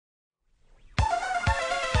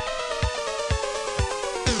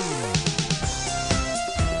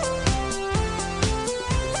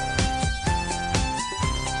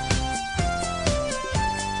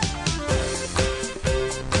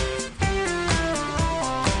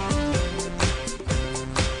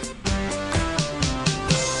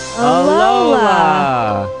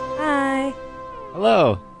Alola! Hi.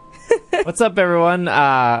 Hello. What's up, everyone?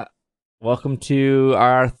 Welcome to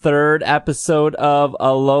our third episode of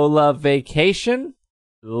Alola Vacation.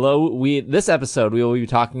 This episode, we will be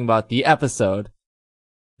talking about the episode.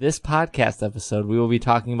 This podcast episode, we will be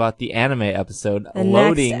talking about the anime episode, The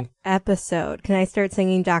Loading. next episode. Can I start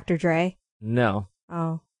singing Dr. Dre? No.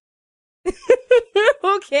 Oh.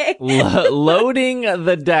 Okay. Loading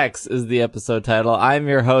the Dex is the episode title. I'm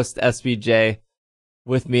your host, SBJ.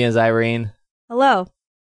 With me is Irene. Hello.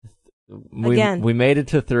 Again. We made it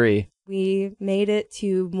to 3. We made it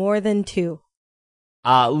to more than 2.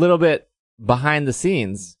 A little bit behind the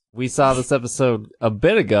scenes. We saw this episode a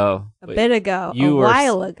bit ago. A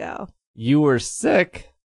while ago. You were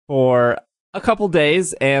sick for a couple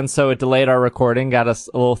days, and so it delayed our recording, got us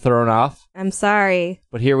a little thrown off. I'm sorry.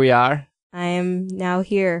 But here we are. I am now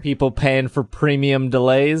here. People paying for premium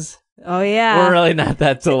delays. Oh, yeah. We're really not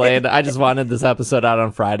that delayed. I just wanted this episode out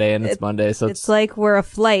on Friday, and it's Monday, so it's like we're a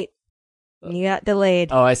flight. And you got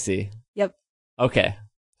delayed. Oh, I see. Yep. Okay.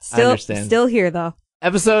 I understand. Still here, though.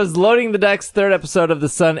 Episodes Loading the Dex, third episode of the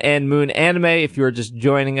Sun and Moon anime. If you were just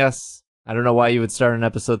joining us, I don't know why you would start on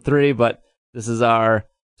episode 3, but this is our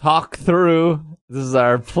talk-through. This is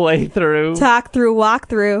our playthrough.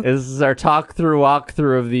 Walkthrough. This is our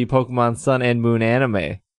walkthrough of the Pokemon Sun and Moon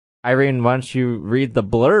anime. Irene, why don't you read the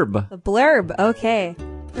blurb? The blurb, okay.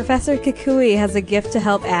 Professor Kukui has a gift to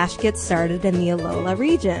help Ash get started in the Alola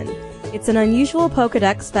region. It's an unusual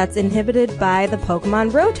Pokedex that's inhibited by the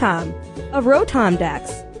Pokemon Rotom. A Rotom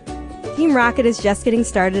Dex. Team Rocket is just getting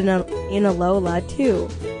started in Alola, too.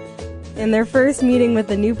 And their first meeting with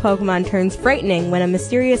the new Pokemon turns frightening when a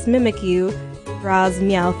mysterious Mimikyu draws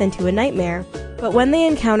Meowth into a nightmare. But when they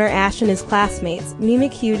encounter Ash and his classmates,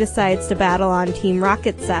 Mimikyu decides to battle on Team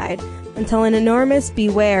Rocket's side, until an enormous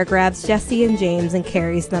Beware grabs Jessie and James and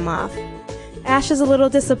carries them off. Ash is a little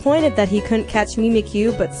disappointed that he couldn't catch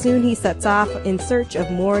Mimikyu, but soon he sets off in search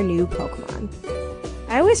of more new Pokemon.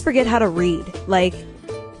 I always forget how to read,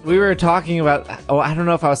 We were talking about, I don't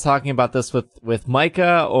know if I was talking about this with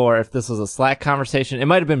Micah or if this was a Slack conversation. It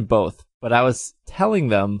might have been both, but I was telling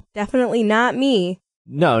them. Definitely not me.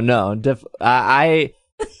 No.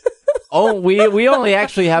 We only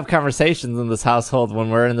actually have conversations in this household when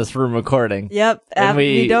we're in this room recording. Yep. And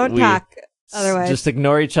we don't talk otherwise. Just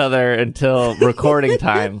ignore each other until recording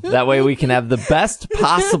time. That way we can have the best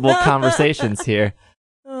possible conversations here.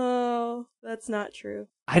 Oh, that's not true.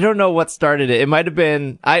 I don't know what started it. It might have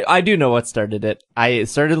been... I do know what started it. I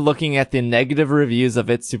started looking at the negative reviews of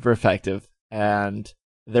It's Super Effective, and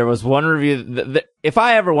there was one review... if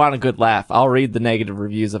I ever want a good laugh, I'll read the negative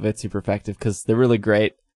reviews of It's Super Effective, because they're really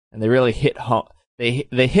great, and they really hit home. They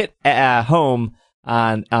hit home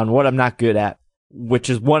on what I'm not good at, which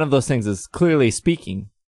is one of those things is clearly speaking.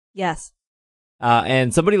 Yes.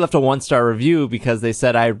 And somebody left a 1-star review because they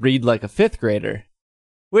said I read like a 5th grader,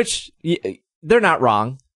 which... they're not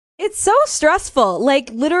wrong. It's so stressful.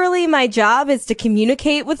 Literally, my job is to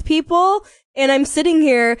communicate with people, and I'm sitting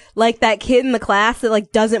here like that kid in the class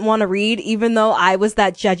that, doesn't want to read, even though I was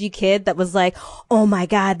that judgy kid that was like, oh my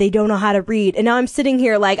god, they don't know how to read. And now I'm sitting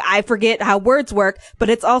here I forget how words work,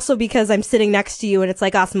 but it's also because I'm sitting next to you, and it's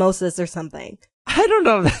like osmosis or something. I don't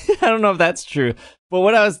know if that's true. But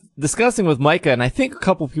what I was discussing with Micah, and I think a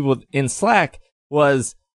couple people in Slack,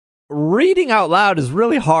 was... reading out loud is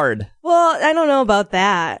really hard. Well, I don't know about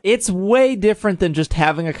that. It's way different than just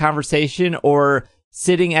having a conversation or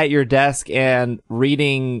sitting at your desk and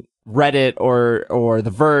reading Reddit or The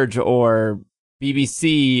Verge or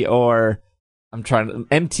BBC or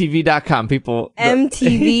MTV.com. People.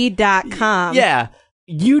 MTV.com. Yeah.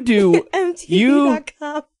 You do.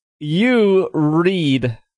 MTV.com. You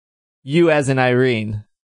read, you as in Irene,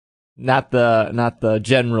 not the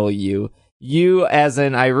general you. You, as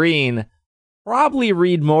in Irene, probably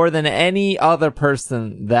read more than any other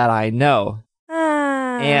person that I know.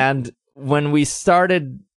 And when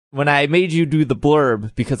I made you do the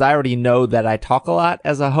blurb, because I already know that I talk a lot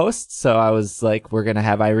as a host, so I was like, we're going to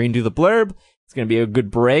have Irene do the blurb. It's going to be a good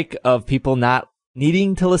break of people not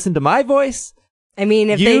needing to listen to my voice. I mean,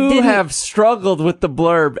 if you have struggled with the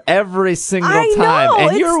blurb every single time,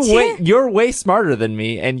 and you're way smarter than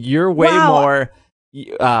me, and you're way more...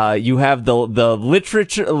 you have the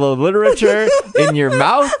literature in your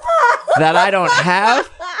mouth that I don't have.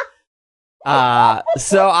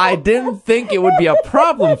 So I didn't think it would be a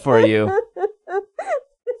problem for you.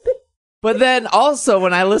 But then also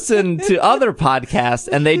when I listen to other podcasts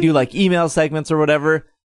and they do email segments or whatever,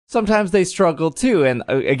 sometimes they struggle too. And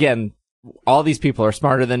again, all these people are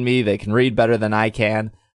smarter than me. They can read better than I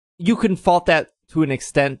can. You can fault that to an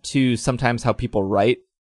extent to sometimes how people write.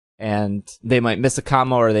 and they might miss a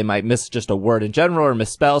comma or they might miss just a word in general or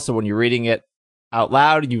misspell. So when you're reading it out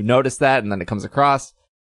loud, you notice that and then it comes across.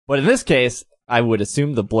 But in this case, I would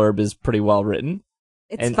assume the blurb is pretty well written.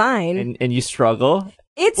 It's fine. And you struggle.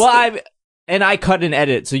 I cut and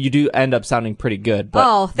edit, so you do end up sounding pretty good.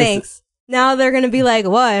 But thanks. Now they're going to be like,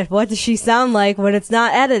 what does she sound like when it's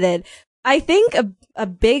not edited? I think a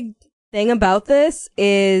big thing about this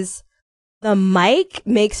is the mic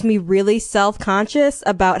makes me really self-conscious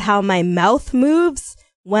about how my mouth moves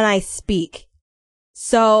when I speak.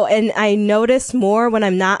 So, and I notice more when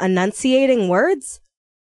I'm not enunciating words.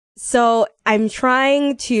 So I'm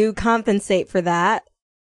trying to compensate for that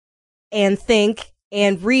and think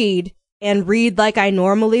and read like I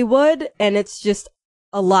normally would. And it's just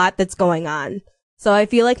a lot that's going on. So I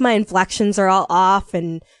feel like my inflections are all off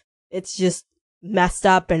and it's just messed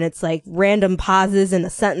up, and it's like random pauses in a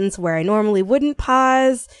sentence where I normally wouldn't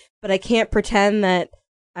pause, but I can't pretend that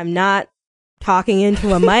I'm not talking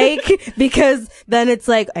into a mic because then it's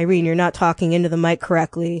like, Irene, you're not talking into the mic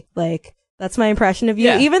correctly. Like, that's my impression of you,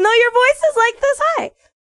 even though your voice is like this high.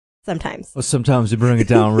 Sometimes. Well, sometimes you bring it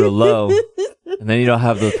down real low, and then you don't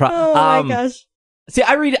have the problem. Oh my gosh. See,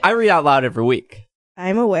 I read out loud every week.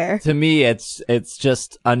 I'm aware. To me, it's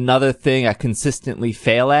just another thing I consistently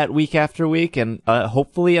fail at week after week, and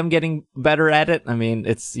hopefully I'm getting better at it. I mean,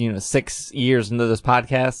 it's 6 years into this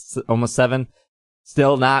podcast, almost 7,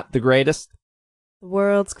 still not the greatest. The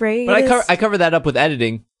world's greatest. But I cover that up with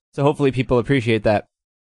editing, so hopefully people appreciate that.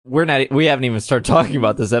 We haven't even started talking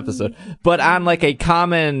about this episode, but on like a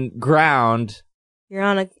common ground,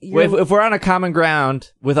 if we're on a common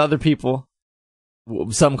ground with other people,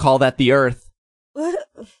 some call that the earth. What?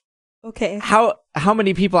 Okay. How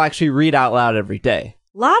many people actually read out loud every day?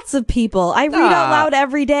 Lots of people. I read out loud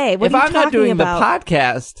every day. What are you talking about? If I'm not doing the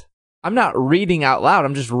podcast, I'm not reading out loud.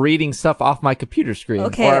 I'm just reading stuff off my computer screen.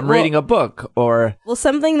 Okay, or I'm reading a book. Well,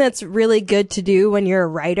 something that's really good to do when you're a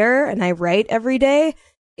writer, and I write every day,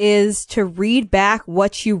 is to read back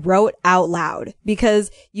what you wrote out loud.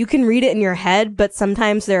 Because you can read it in your head, but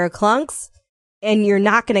sometimes there are clunks, and you're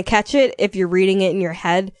not going to catch it if you're reading it in your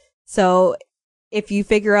head. So if you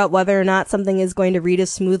figure out whether or not something is going to read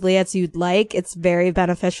as smoothly as you'd like, it's very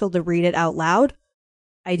beneficial to read it out loud.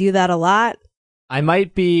 I do that a lot. I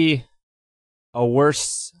might be a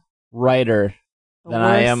worse writer than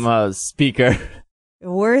I am a speaker.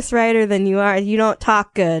 A worse writer than you are. You don't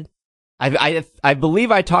talk good. I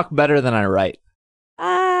believe I talk better than I write.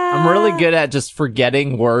 I'm really good at just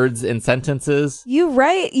forgetting words and sentences. You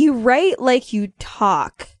write like you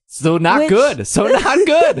talk. So not good.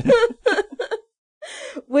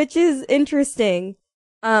 Which is interesting.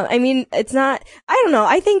 I mean, it's not, I don't know.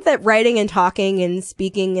 I think that writing and talking and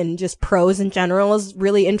speaking and just prose in general is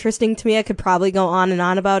really interesting to me. I could probably go on and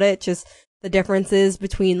on about it. Just the differences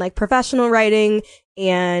between like professional writing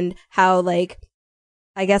and how like,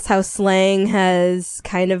 I guess how slang has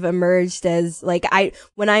kind of emerged as like,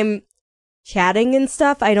 when I'm chatting and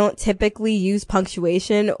stuff, I don't typically use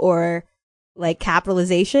punctuation or like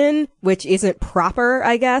capitalization, which isn't proper,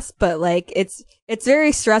 I guess, but like it's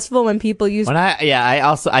very stressful when people use.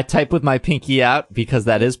 I type with my pinky out because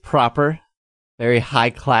that is proper, very high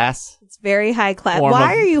class. It's very high class.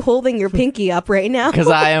 Why are you holding your pinky up right now? Because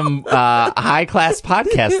I am high class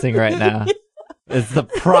podcasting right now. It's the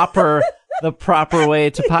proper way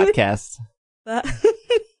to podcast.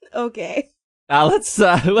 Okay. Let's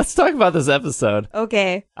talk about this episode.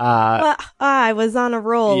 Okay. I was on a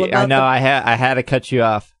roll. I know. I had to cut you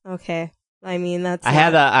off. Okay. I mean, that's. I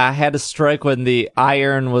had to strike when the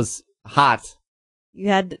iron was hot. You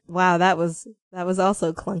had. Wow. That was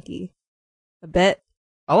also clunky. A bit.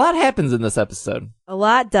 A lot happens in this episode. A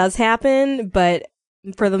lot does happen, but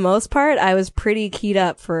for the most part, I was pretty keyed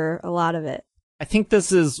up for a lot of it. I think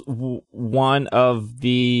this is one of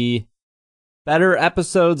the better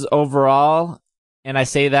episodes overall, and I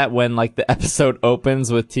say that when like the episode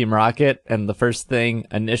opens with Team Rocket, and the first thing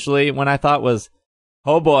initially when I thought was,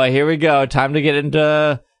 oh boy, here we go, time to get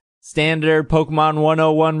into standard Pokemon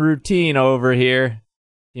 101 routine over here.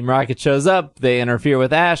 Team Rocket shows up, they interfere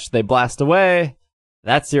with Ash, they blast away.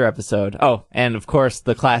 That's your episode. Oh, and of course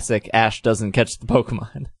the classic Ash doesn't catch the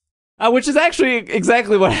Pokemon, which is actually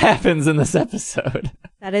exactly what happens in this episode.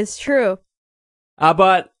 That is true.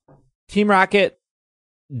 But Team Rocket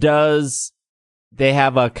they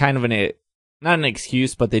have a kind of not an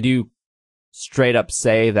excuse, but they do straight up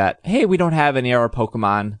say that, hey, we don't have any of our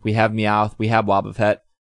Pokemon. We have Meowth, we have Wobbuffet.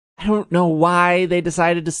 I don't know why they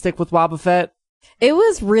decided to stick with Wobbuffet. It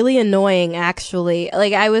was really annoying, actually.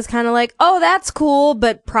 Like, I was kind of like, oh, that's cool,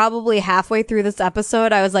 but probably halfway through this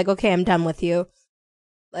episode, I was like, okay, I'm done with you.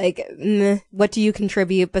 Like, what do you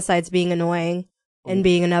contribute besides being annoying and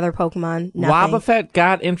being another Pokemon? Nothing. Wobbuffet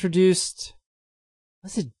got introduced.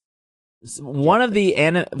 Was it one of the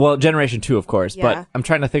Generation 2, of course, Yeah. but I'm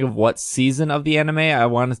trying to think of what season of the anime. I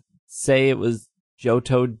want to say it was the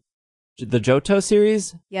Johto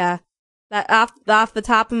series. Yeah. That off the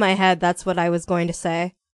top of my head, that's what I was going to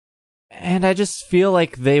say. And I just feel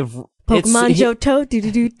like they've Pokemon Johto.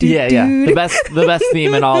 Yeah. The best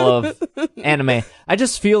theme in all of anime. I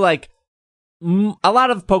just feel like a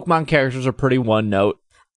lot of Pokemon characters are pretty one note.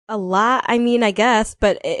 A lot, I mean, I guess,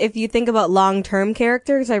 but if you think about long-term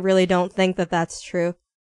characters, I really don't think that that's true.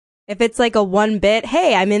 If it's like a one bit,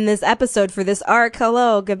 hey, I'm in this episode for this arc,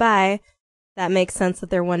 hello, goodbye, that makes sense that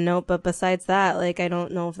they're one note, but besides that, like, I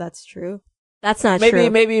don't know if that's true. That's not true.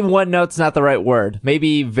 Maybe one note's not the right word.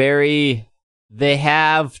 Maybe they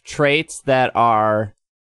have traits that are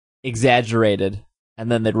exaggerated,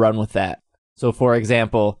 and then they'd run with that. So, for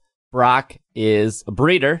example, Brock is a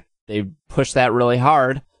breeder. They push that really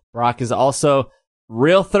hard. Brock is also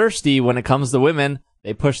real thirsty when it comes to women.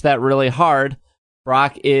 They push that really hard.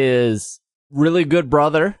 Brock is really good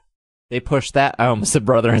brother. They push that. I almost said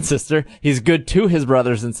brother and sister. He's good to his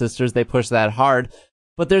brothers and sisters. They push that hard.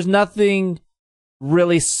 But there's nothing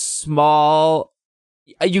really small.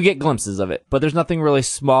 You get glimpses of it, but there's nothing really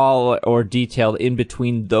small or detailed in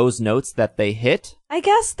between those notes that they hit. I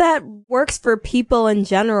guess that works for people in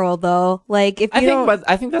general, though. Like, if you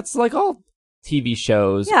I think that's like all TV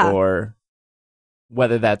shows, Yeah. or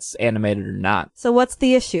whether that's animated or not. So what's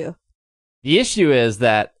the issue? The issue is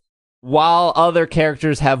that while other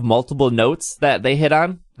characters have multiple notes that they hit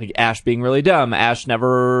on, like Ash being really dumb, Ash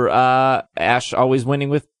always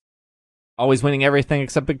winning everything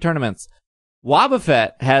except big tournaments.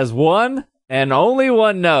 Wobbuffet has one and only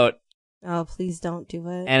one note. Oh, please don't do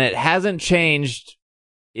it. And it hasn't changed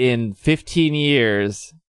in 15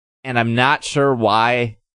 years. And I'm not sure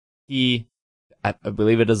why I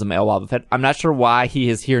believe it is a male Wobbuffet. I'm not sure why he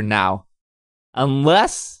is here now.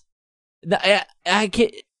 Unless I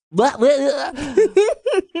can't.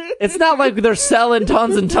 It's not like they're selling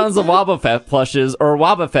tons and tons of Wobbuffet plushes or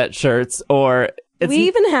Wobbuffet shirts, or We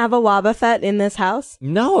even have a Wobbuffet in this house.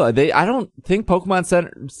 No, I don't think Pokemon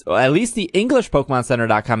Center, at least the English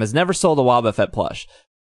PokemonCenter.com, has never sold a Wobbuffet plush.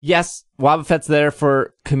 Yes, Wobbuffet's there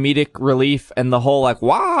for comedic relief and the whole like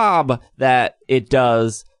wob that it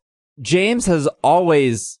does. James has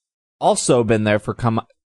always also been there for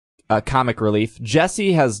comic relief.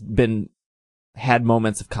 Jesse has had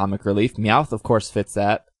moments of comic relief. Meowth, of course, fits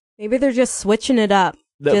that. Maybe they're just switching it up.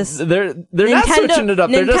 They're not switching it up.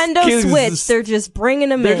 Nintendo Switch. They're just bringing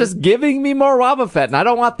them in. They're just giving me more Wobbuffet, and I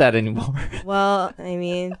don't want that anymore. Well, I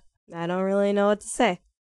mean, I don't really know what to say.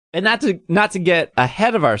 And not to get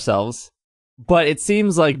ahead of ourselves, but it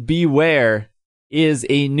seems like Beware is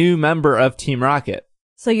a new member of Team Rocket.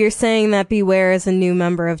 So you're saying that Beware is a new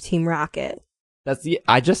member of Team Rocket?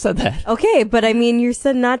 I just said that. Okay, but I mean, you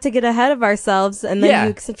said not to get ahead of ourselves, and then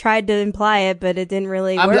you tried to imply it, but it didn't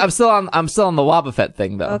really work. I'm still on the Wobbuffet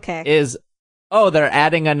thing though. Okay. They're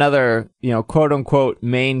adding another, quote unquote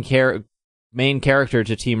main character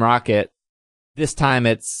to Team Rocket. This time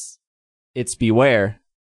it's Beware.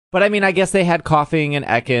 But I mean, I guess they had Coughing and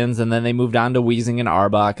Ekans, and then they moved on to Wheezing and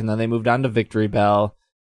Arbok, and then they moved on to Victory Bell.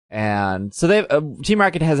 And so Team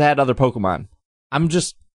Rocket has had other Pokemon. I'm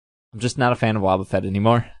just not a fan of Wobbuffet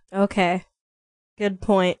anymore. Okay. Good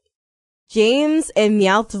point. James and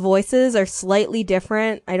Meowth's voices are slightly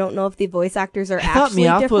different. I don't know if the voice actors are actually different.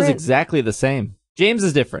 I thought Meowth was exactly the same. James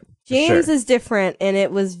is different. James is different, and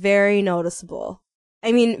it was very noticeable.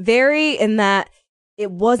 I mean, very in that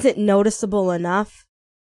it wasn't noticeable enough.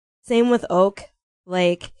 Same with Oak.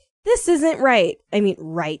 Like, this isn't right. I mean,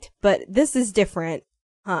 right, but this is different.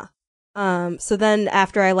 Huh. So then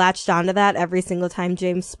after I latched onto that, every single time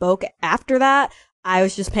James spoke after that, I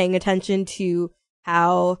was just paying attention to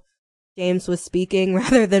how James was speaking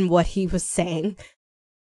rather than what he was saying.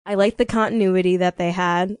 I liked the continuity that they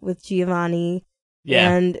had with Giovanni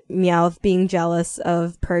and Meowth being jealous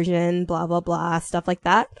of Persian, blah, blah, blah, stuff like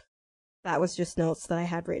that. That was just notes that I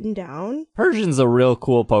had written down. Persian's a real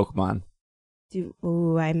cool Pokemon.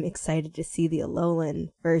 I'm excited to see the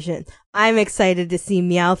Alolan version. I'm excited to see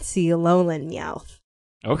Meowth see Alolan Meowth.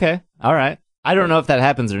 Okay. All right. I don't know if that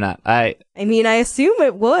happens or not. I mean, I assume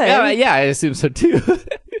it would. Yeah, I assume so too.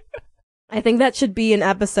 I think that should be an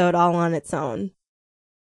episode all on its own.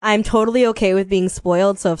 I'm totally okay with being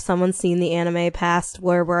spoiled, so if someone's seen the anime past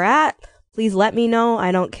where we're at, please let me know.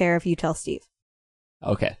 I don't care if you tell Steve.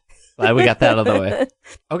 Okay. Glad we got that out of the way.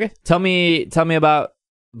 Okay. Tell me about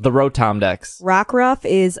the Rotom Dex. Rockruff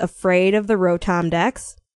is afraid of the Rotom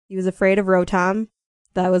Dex. He was afraid of Rotom.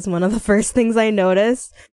 That was one of the first things I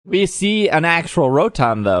noticed. We see an actual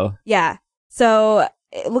Rotom, though. Yeah. So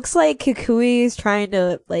it looks like Kukui is trying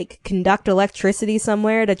to, like, conduct electricity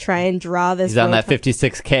somewhere to try and draw this. He's on that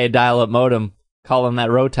 56K dial-up modem, calling that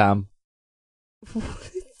Rotom.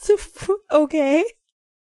 Okay.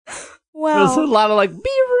 Wow. There's a lot of, like...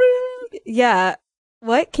 Yeah.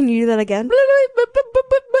 What? Can you do that again?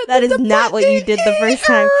 That is not what you did the first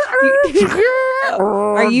time.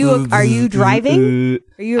 Are you driving?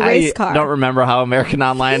 Are you a race car? I don't remember how American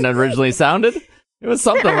Online originally sounded. It was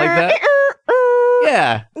something like that.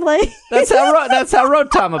 Yeah. Like that's how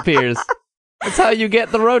Rotom appears. That's how you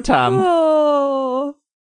get the Rotom. Oh.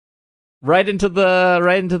 Right into the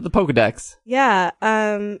Pokedex. Yeah.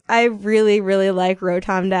 I really, really like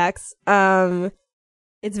Rotom Dex.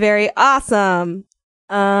 It's very awesome.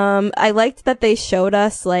 I liked that they showed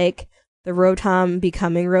us, like, the Rotom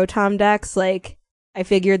becoming Rotom Dex. Like, I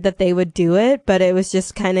figured that they would do it, but it was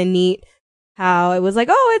just kind of neat how it was like,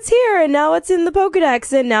 oh, it's here, and now it's in the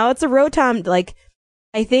Pokedex, and now it's a Rotom. Like,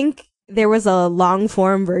 I think there was a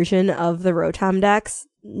long-form version of the Rotom Dex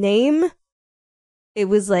name. It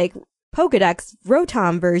was, like, Pokedex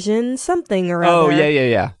Rotom version something or other. Oh,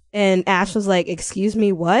 yeah. And Ash was like, excuse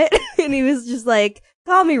me, what? And he was just like,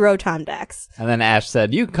 call me Rotom Dex. And then Ash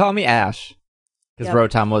said, you can call me Ash. Because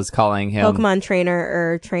Rotom was calling him... Pokemon Trainer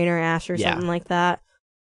or Trainer Ash or something like that.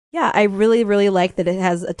 Yeah, I really, really like that it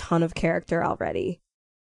has a ton of character already.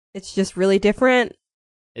 It's just really different.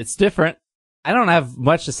 It's different. I don't have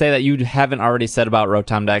much to say that you haven't already said about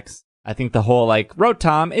Rotom Dex. I think the whole, like,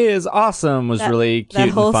 Rotom is awesome was really cute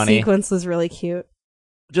and funny. That whole sequence was really cute.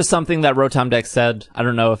 Just something that Rotom Dex said. I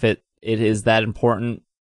don't know if it is that important.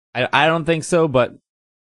 I don't think so, but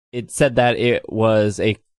it said that it was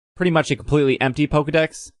pretty much a completely empty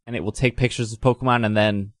Pokedex, and it will take pictures of Pokemon and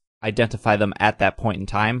then identify them at that point in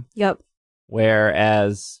time. Yep.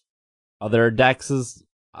 Whereas other dexes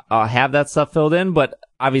have that stuff filled in, but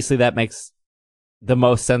obviously that makes the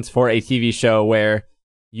most sense for a TV show where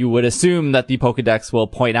you would assume that the Pokedex will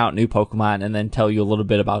point out new Pokemon and then tell you a little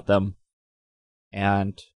bit about them.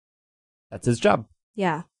 And that's his job.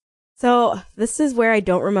 Yeah. So this is where I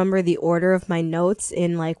don't remember the order of my notes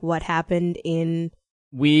in, like, what happened in...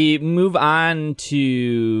 We move on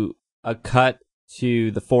to a cut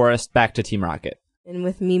to the forest, back to Team Rocket. And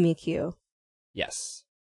with Mimikyu. Yes.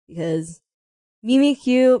 Because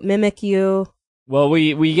Mimikyu... Well,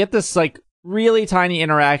 we get this, like, really tiny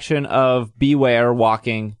interaction of Beware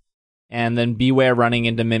walking, and then Beware running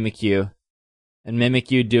into Mimikyu, and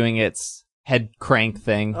Mimikyu doing its head crank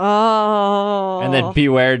thing. Oh. And then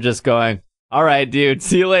Beware just going, all right, dude,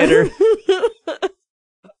 see you later.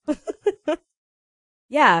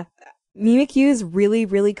 Yeah, Mimikyu is really,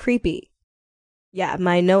 really creepy. Yeah,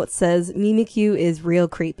 my note says Mimikyu is real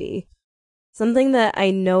creepy. Something that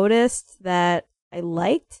I noticed that I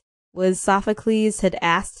liked was Sophocles had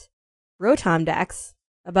asked Rotom Dex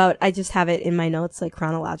about, I just have it in my notes, like,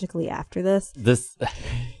 chronologically after this.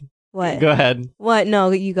 What? Go ahead. What?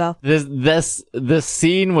 No, you go. This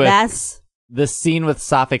scene with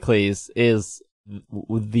Sophocles is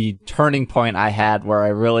the turning point I had where I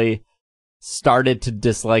really started to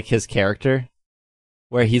dislike his character,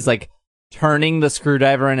 where he's, like, turning the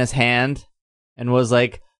screwdriver in his hand and was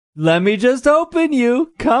like, let me just open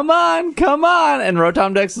you. Come on. And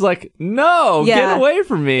Rotom Dex is like, no, get away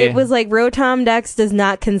from me. It was like, Rotom Dex does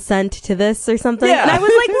not consent to this or something. Yeah. And I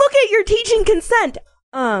was like, look at, you're teaching consent.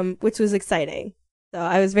 Which was exciting. So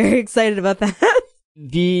I was very excited about that.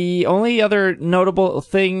 The only other notable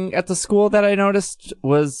thing at the school that I noticed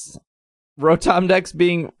was Rotom Dex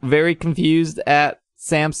being very confused at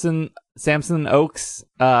Samson Oak's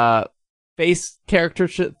face character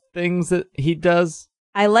things that he does.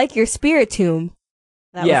 I like your Spiritomb.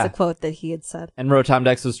 That was a quote that he had said. And Rotom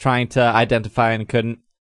Dex was trying to identify and couldn't.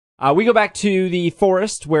 We go back to the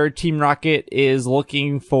forest where Team Rocket is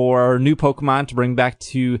looking for new Pokemon to bring back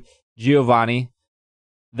to Giovanni.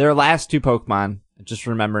 Their last two Pokemon, I just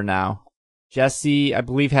remember now. Jesse, I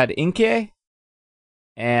believe, had Inkay,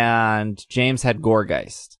 and James had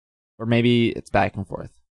Gourgeist. Or maybe it's back and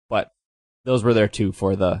forth. But those were their two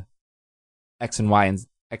for the X and Y and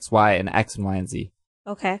X and Y and Z.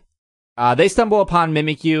 Okay. They stumble upon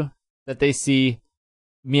Mimikyu that they see.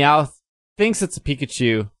 Meowth thinks it's a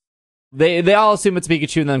Pikachu. They all assume it's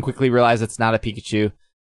Pikachu and then quickly realize it's not a Pikachu.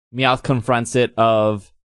 Meowth confronts it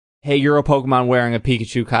of, hey, you're a Pokemon wearing a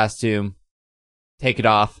Pikachu costume. Take it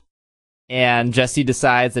off. And Jessie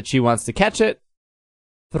decides that she wants to catch it.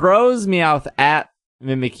 Throws Meowth at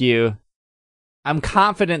Mimikyu. I'm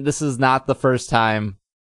confident this is not the first time.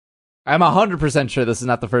 I'm 100% sure this is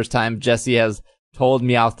not the first time Jessie has told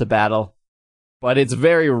Meowth to battle. but it's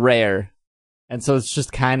very rare. And so it's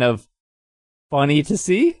just kind of funny to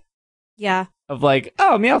see. Yeah. Of like,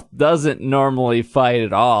 oh, Meowth doesn't normally fight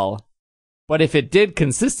at all. But if it did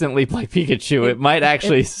consistently play Pikachu, it might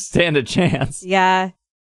actually stand a chance. Yeah.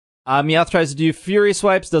 Meowth tries to do Fury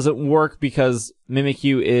Swipes, doesn't work because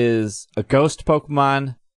Mimikyu is a ghost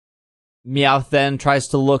Pokemon. Meowth then tries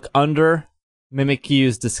to look under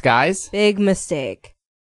Mimikyu's disguise. Big mistake.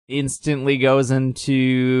 Instantly goes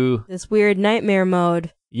into this weird nightmare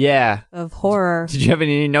mode. Yeah. Of horror. Did you have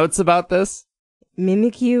any notes about this?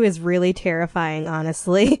 Mimikyu is really terrifying,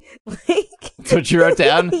 honestly. That's what you wrote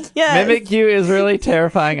down? Yes. Mimikyu is really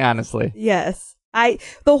terrifying, honestly. Yes.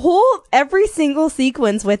 Every single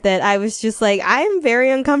sequence with it, I was just like, I am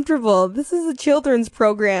very uncomfortable. This is a children's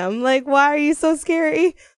program. Like, why are you so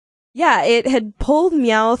scary? Yeah, it had pulled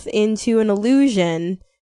Meowth into an illusion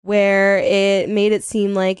where it made it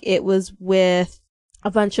seem like it was with a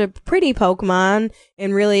bunch of pretty Pokemon,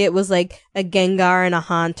 and really it was like a Gengar and a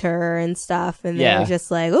Haunter and stuff, and they were just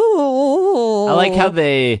like, ooh. I like how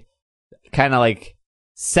they kind of like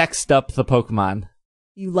sexed up the Pokemon.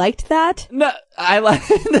 You liked that? No, I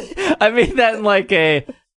mean that in like a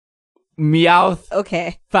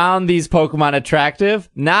Meowth found these Pokemon attractive,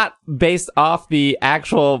 not based off the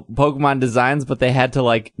actual Pokemon designs, but they had to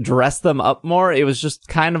like dress them up more. It was just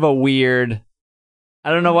kind of a weird... I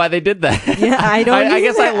don't know why they did that. Yeah, I don't I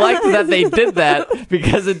guess I liked that they did that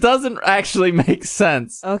because it doesn't actually make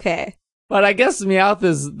sense. Okay. But I guess Meowth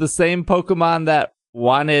is the same Pokemon that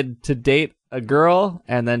wanted to date a girl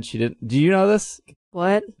and then she didn't. Do you know this?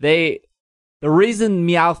 What? The reason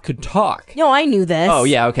Meowth could talk. No, I knew this. Oh,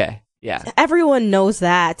 yeah, okay. Yeah. Everyone knows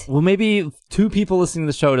that. Well, maybe 2 people listening to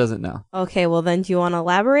the show doesn't know. Okay, well then do you want to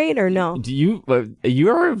elaborate or no? You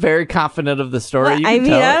are very confident of the story. Well, I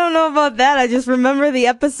mean, I don't know about that. I just remember the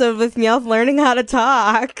episode with Meowth learning how to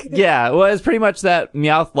talk. Yeah, well, it's pretty much that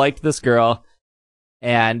Meowth liked this girl,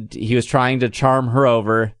 and he was trying to charm her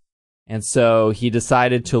over, and so he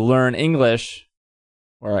decided to learn English.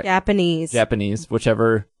 Or Japanese,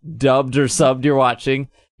 whichever dubbed or subbed you're watching.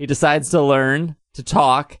 He decides to learn to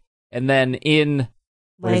talk. And then in,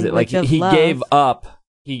 what is it? Like, he gave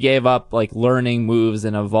up, like, learning moves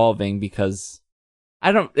and evolving because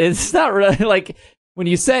it's not really, like, when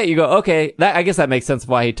you say it, you go, okay, I guess that makes sense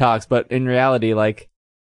why he talks, but in reality, like,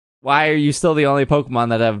 why are you still the only Pokemon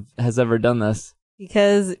that has ever done this?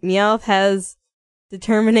 Because Meowth has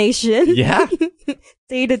determination. Yeah?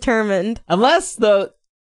 Stay determined. Unless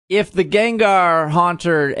if the Gengar,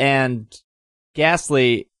 Haunter, and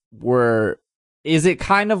Ghastly is it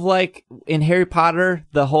kind of like in Harry Potter,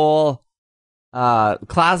 the whole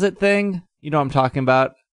closet thing? You know what I'm talking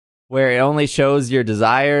about? Where it only shows your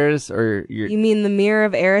desires or your... You mean the Mirror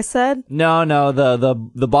of Erised? No,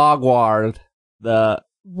 the bog ward.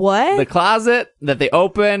 What? The closet that they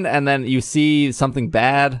open and then you see something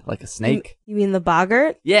bad, like a snake. You mean the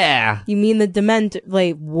boggart? Yeah. You mean the Dementor?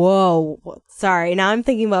 Like, whoa. Sorry, now I'm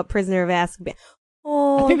thinking about Prisoner of Azkaban.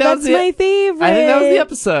 Oh, that's my favorite. I think that was the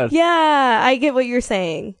episode. Yeah, I get what you're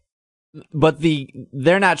saying. But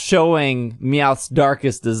they're not showing Meowth's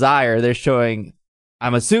darkest desire. They're showing,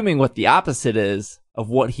 I'm assuming, what the opposite is of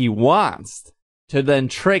what he wants, to then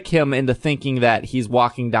trick him into thinking that he's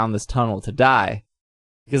walking down this tunnel to die.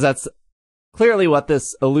 Because that's clearly what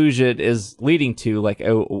this illusion is leading to, like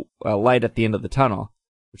a light at the end of the tunnel,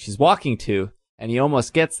 which he's walking to, and he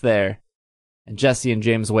almost gets there, and Jesse and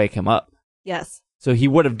James wake him up. Yes. So he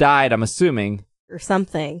would have died, I'm assuming. Or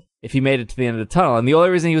something. If he made it to the end of the tunnel. And the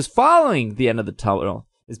only reason he was following the end of the tunnel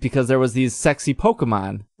is because there was these sexy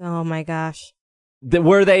Pokemon. Oh my gosh.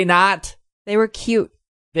 Were they not? They were cute.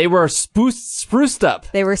 They were spruced up.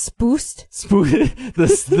 They were spoosed?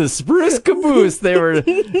 The spruce caboose. They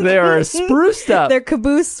were spruced up. Their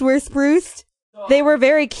caboose were spruced? They were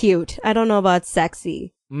very cute. I don't know about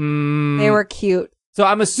sexy. They were cute. So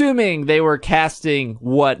I'm assuming they were casting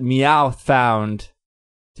what Meowth found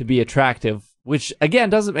to be attractive, which, again,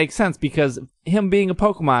 doesn't make sense because him being a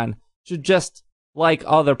Pokemon should just like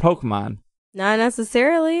other Pokemon. Not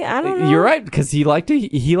necessarily. I don't know. You're right, because he liked a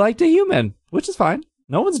human, which is fine.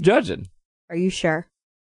 No one's judging. Are you sure?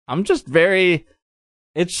 I'm just very...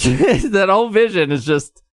 that whole vision is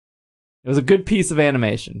just... It was a good piece of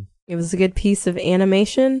animation. It was a good piece of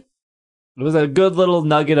animation? It was a good little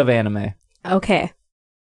nugget of anime. Okay.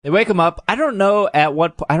 They wake him up. I don't know at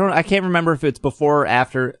what... I can't remember if it's before or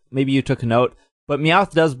after. Maybe you took a note. But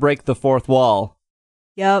Meowth does break the fourth wall.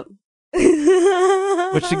 Yep.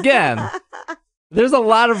 Which, again... There's a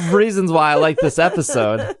lot of reasons why I like this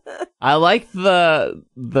episode. I like the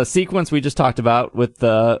sequence we just talked about with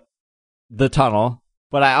the tunnel,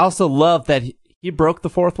 but I also love that He broke the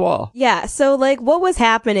fourth wall. Yeah, so, like, what was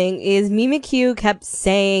happening is Mimikyu kept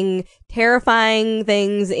saying terrifying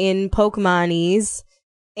things in Pokemonese.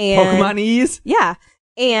 Pokemonese? Yeah,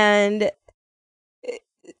 and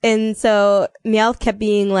so Meowth kept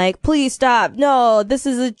being like, please stop, no, this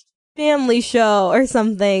is a family show, or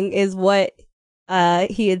something, is what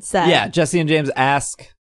he had said. Yeah, Jesse and James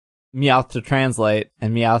asked Meowth to translate,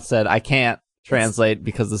 and Meowth said, I can't translate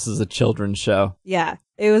because this is a children's show. Yeah,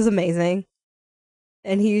 it was amazing.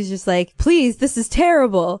 And he was just like, please, this is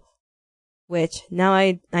terrible. Which, now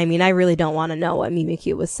I mean, I really don't want to know what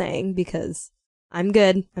Mimikyu was saying, because I'm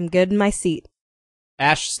good. I'm good in my seat.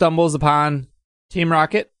 Ash stumbles upon Team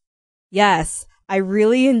Rocket. Yes, I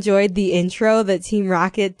really enjoyed the intro that Team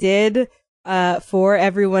Rocket did for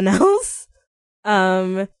everyone else.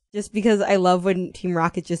 Just because I love when Team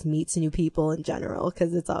Rocket just meets new people in general,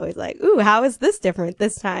 because it's always like, ooh, how is this different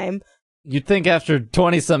this time? You'd think after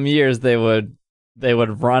 20-some years they would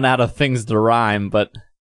run out of things to rhyme, but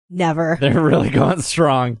never. They're really going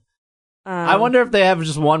strong. I wonder if they have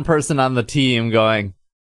just one person on the team going,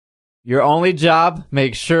 your only job,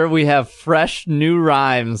 make sure we have fresh new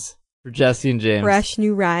rhymes for Jesse and James. Fresh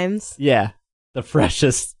new rhymes? Yeah, the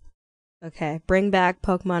freshest. Okay, bring back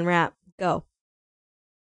Pokemon rap. Go.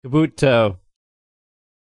 Kabuto.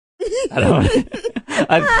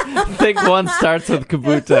 I think one starts with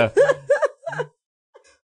Kabuto.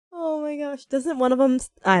 Oh my gosh, doesn't one of them...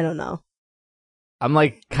 I don't know. I'm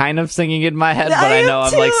like kind of singing in my head, but I know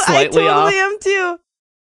I'm like slightly off. I totally am too.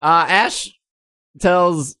 Ash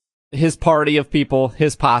tells his party of people,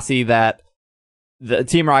 his posse, that the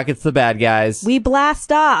Team Rocket's the bad guys. We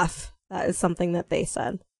blast off. That is something that they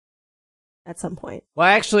said at some point. Well,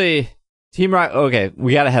 actually, Team Rocket... Okay,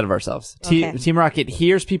 we got ahead of ourselves. Okay. Team Rocket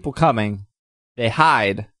hears people coming. They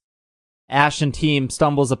hide. Ash and team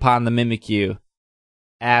stumbles upon the Mimikyu.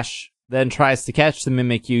 Ash then tries to catch the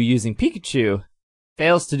Mimikyu using Pikachu.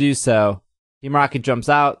 Fails to do so. Team Rocket jumps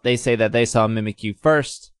out. They say that they saw Mimikyu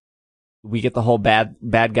first. We get the whole bad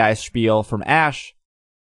guy spiel from Ash.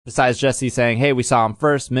 Besides Jesse saying, hey, we saw him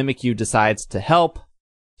first, Mimikyu decides to help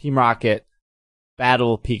Team Rocket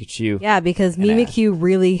battle Pikachu. Yeah, because Mimikyu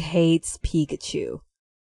really hates Pikachu.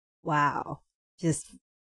 Wow. Just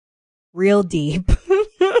real deep.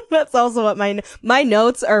 That's also what my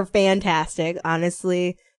notes are fantastic,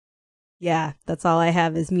 honestly. Yeah, that's all I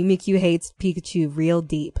have is Mimikyu hates Pikachu real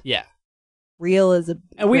deep. Yeah. Real is a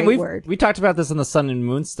great word. We talked about this in the Sun and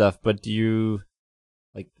Moon stuff, but do you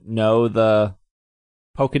know the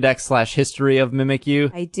Pokedex / history of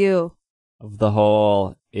Mimikyu? I do. Of the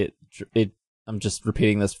whole I'm just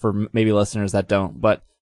repeating this for maybe listeners that don't, but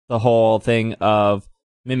the whole thing of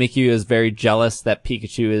Mimikyu is very jealous that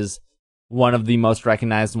Pikachu is one of the most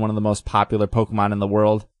recognized and one of the most popular Pokemon in the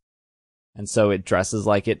world. And so it dresses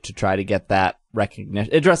like it to try to get that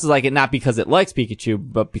recognition. It dresses like it not because it likes Pikachu,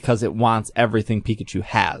 but because it wants everything Pikachu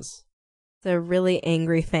has. It's a really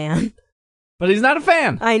angry fan. But he's not a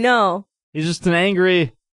fan. I know. He's just an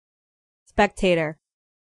angry... spectator.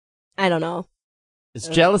 I don't know. It's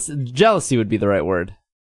jealousy would be the right word.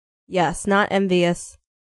 Yes, not envious.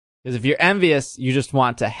 Because if you're envious, you just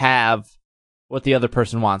want to have what the other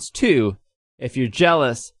person wants too. If you're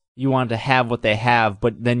jealous, you want to have what they have,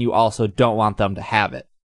 but then you also don't want them to have it.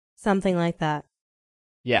 Something like that.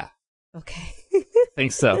 Yeah. Okay.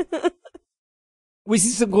 Think so. We see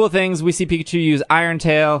some cool things. We see Pikachu use Iron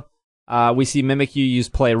Tail. We see Mimikyu use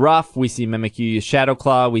Play Rough. We see Mimikyu use Shadow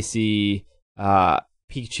Claw. We see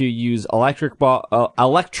Pikachu use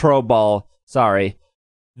Electro Ball. Sorry.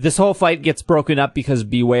 This whole fight gets broken up because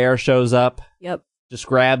Beware shows up. Yep. Just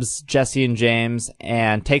grabs Jesse and James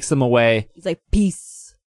and takes them away. He's like,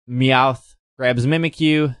 peace. Meowth grabs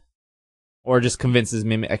Mimikyu. Or just convinces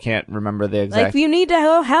Mimikyu. I can't remember the exact... Like, you need to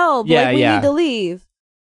go help. Yeah, we need to leave.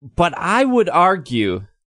 But I would argue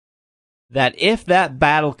that if that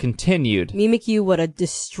battle continued... Mimikyu would have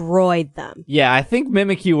destroyed them. Yeah, I think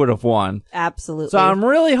Mimikyu would have won. Absolutely. So I'm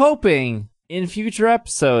really hoping in future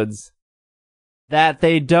episodes that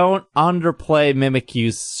they don't underplay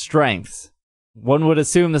Mimikyu's strengths. One would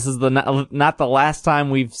assume this is not the last time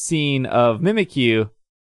we've seen of Mimikyu,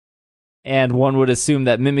 and one would assume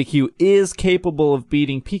that Mimikyu is capable of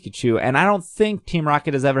beating Pikachu, and I don't think Team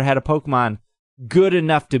Rocket has ever had a Pokemon good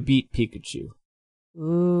enough to beat Pikachu.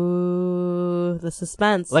 Ooh, the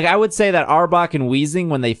suspense. Like, I would say that Arbok and Weezing,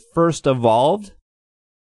 when they first evolved,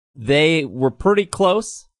 they were pretty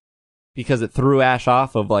close, because it threw Ash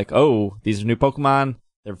off of like, oh, these are new Pokemon,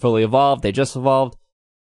 they're fully evolved, they just evolved.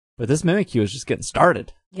 But this Mimikyu is just getting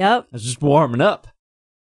started. Yep. It's just warming up.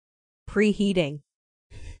 Preheating.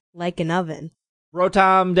 Like an oven.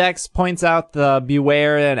 Rotom Dex points out the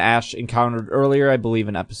Beware that Ash encountered earlier, I believe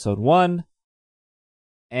in episode 1.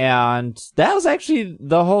 And that was actually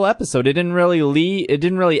the whole episode. It didn't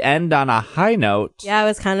really end on a high note. Yeah, it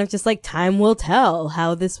was kind of just like time will tell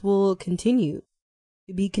how this will continue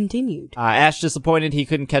to be continued. Ash disappointed he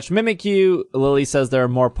couldn't catch Mimikyu. Lily says there are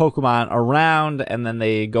more Pokemon around, and then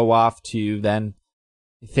they go off to then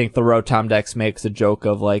think the Rotom Dex makes a joke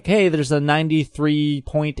of like, hey, there's a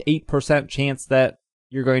 93.8% chance that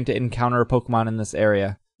you're going to encounter a Pokemon in this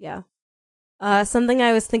area. Yeah. Something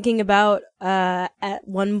I was thinking about at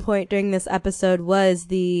one point during this episode was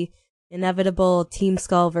the inevitable Team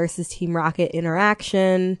Skull versus Team Rocket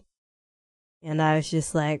interaction. And I was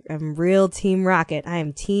just like, I'm real Team Rocket. I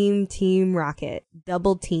am Team Rocket.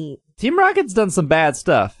 Double team. Team Rocket's done some bad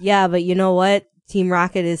stuff. Yeah, but you know what? Team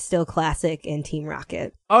Rocket is still classic in Team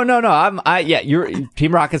Rocket. Oh, no. You're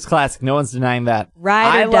Team Rocket's classic. No one's denying that. Ride or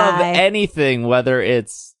I die. love anything, whether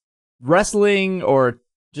it's wrestling or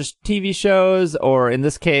just TV shows, or in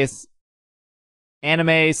this case,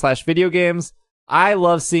 anime/video games. I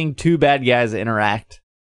love seeing two bad guys interact.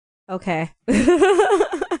 Okay.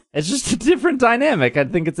 It's just a different dynamic. I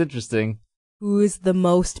think it's interesting. Who is the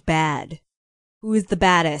most bad? Who is the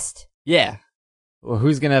baddest? Yeah. Or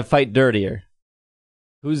who's gonna fight dirtier?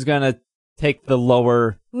 Who's gonna take the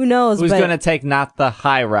lower? Who knows? Who's gonna take not the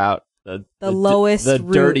high route, the lowest, the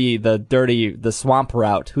route. the swamp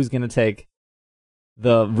route? Who's gonna take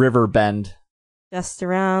the river bend? Just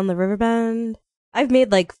around the river bend. I've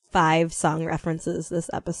made like 5 song references this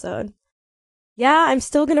episode. Yeah, I'm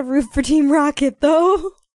still gonna root for Team Rocket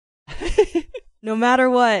though. No matter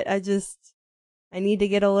what, I need to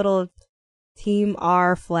get a little Team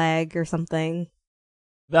R flag or something.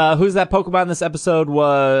 Who's that Pokemon this episode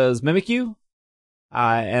was Mimikyu.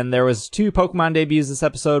 And there was 2 Pokemon debuts this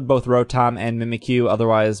episode, both Rotom and Mimikyu.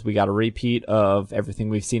 Otherwise, we got a repeat of everything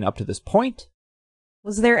we've seen up to this point.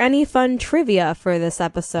 Was there any fun trivia for this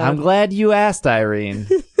episode? I'm glad you asked, Irene.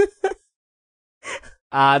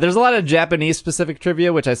 There's a lot of Japanese-specific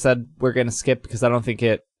trivia, which I said we're going to skip because I don't think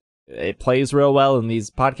it plays real well in these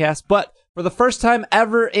podcasts. But for the first time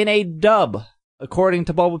ever in a dub, according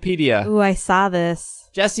to Bulbapedia. Ooh, I saw this.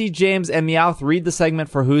 Jesse, James, and Meowth read the segment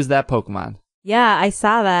for Who's That Pokemon. Yeah, I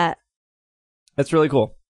saw that. That's really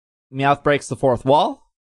cool. Meowth breaks the fourth wall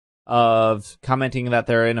of commenting that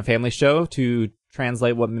they're in a family show to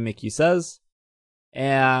translate what Mimikyu says.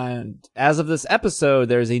 And as of this episode,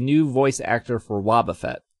 there's a new voice actor for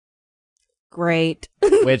Wobbuffet. Great.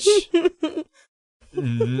 Which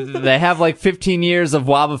they have like 15 years of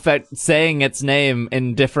Wobbuffet saying its name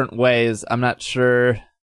in different ways. I'm not sure.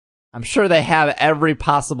 I'm sure they have every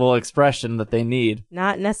possible expression that they need.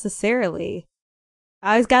 Not necessarily.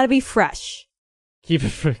 Always gotta be fresh. Keep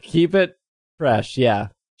it fresh. Yeah.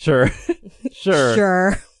 Sure.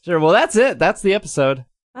 Sure. Well, that's it. That's the episode.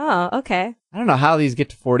 Oh, okay. I don't know how these get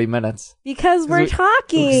to 40 minutes. Because we're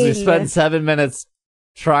talking. Because we spent 7 minutes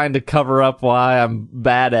trying to cover up why I'm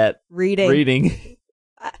bad at reading.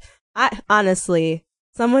 I honestly,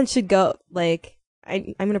 someone should go, like,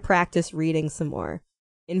 I'm going to practice reading some more.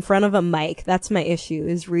 In front of a mic. That's my issue,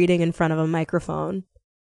 is reading in front of a microphone.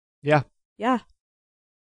 Yeah. Yeah.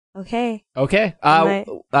 Okay.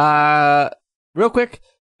 Real quick,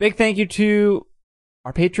 big thank you to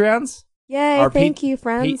our Patreons. Yay, thank you,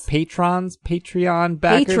 friends. Patreon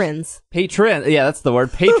backers. Patrons. Yeah, that's the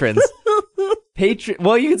word. Patrons.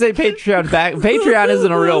 Well, you can say Patreon back. Patreon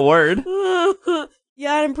isn't a real word.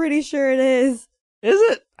 Yeah, I'm pretty sure it is. Is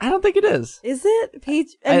it? I don't think it is. Is it?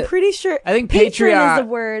 I'm pretty sure. I think Patreon is a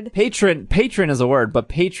word. Patron is a word, but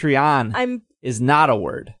Patreon is not a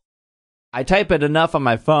word. I type it enough on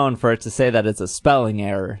my phone for it to say that it's a spelling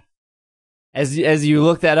error. As you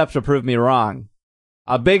look that up to prove me wrong.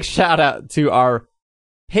 A big shout out to our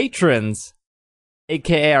patrons,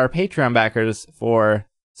 aka our Patreon backers, for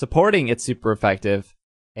supporting It's Super Effective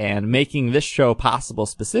and making this show possible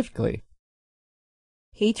specifically.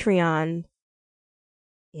 Patreon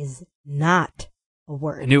is not a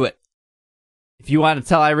word. I knew it. If you want to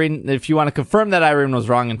tell Irene, if you want to confirm that Irene was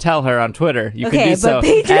wrong and tell her on Twitter, you can do so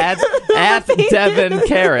at Devin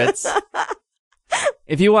Carrots.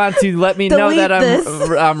 If you want to let me know that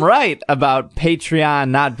I'm right about Patreon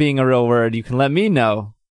not being a real word, you can let me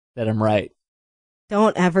know that I'm right.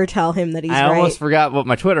 Don't ever tell him that he's right. I almost forgot what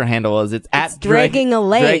my Twitter handle is. It's at Dragging a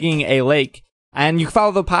Lake. Dragging a Lake. And you can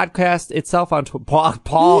follow the podcast itself on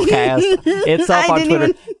podcast itself on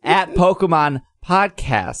Twitter at Pokemon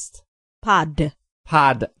Podcast.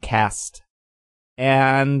 Podcast.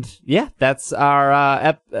 And yeah, that's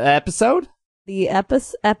our episode. The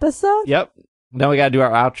episode? Yep. Now we gotta do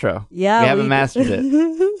our outro. Yeah. We haven't mastered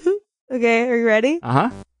it. Okay, are you ready? Uh-huh.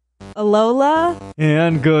 Alola.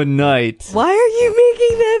 And good night. Why are you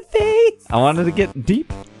making that face? I wanted to get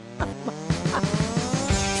deep.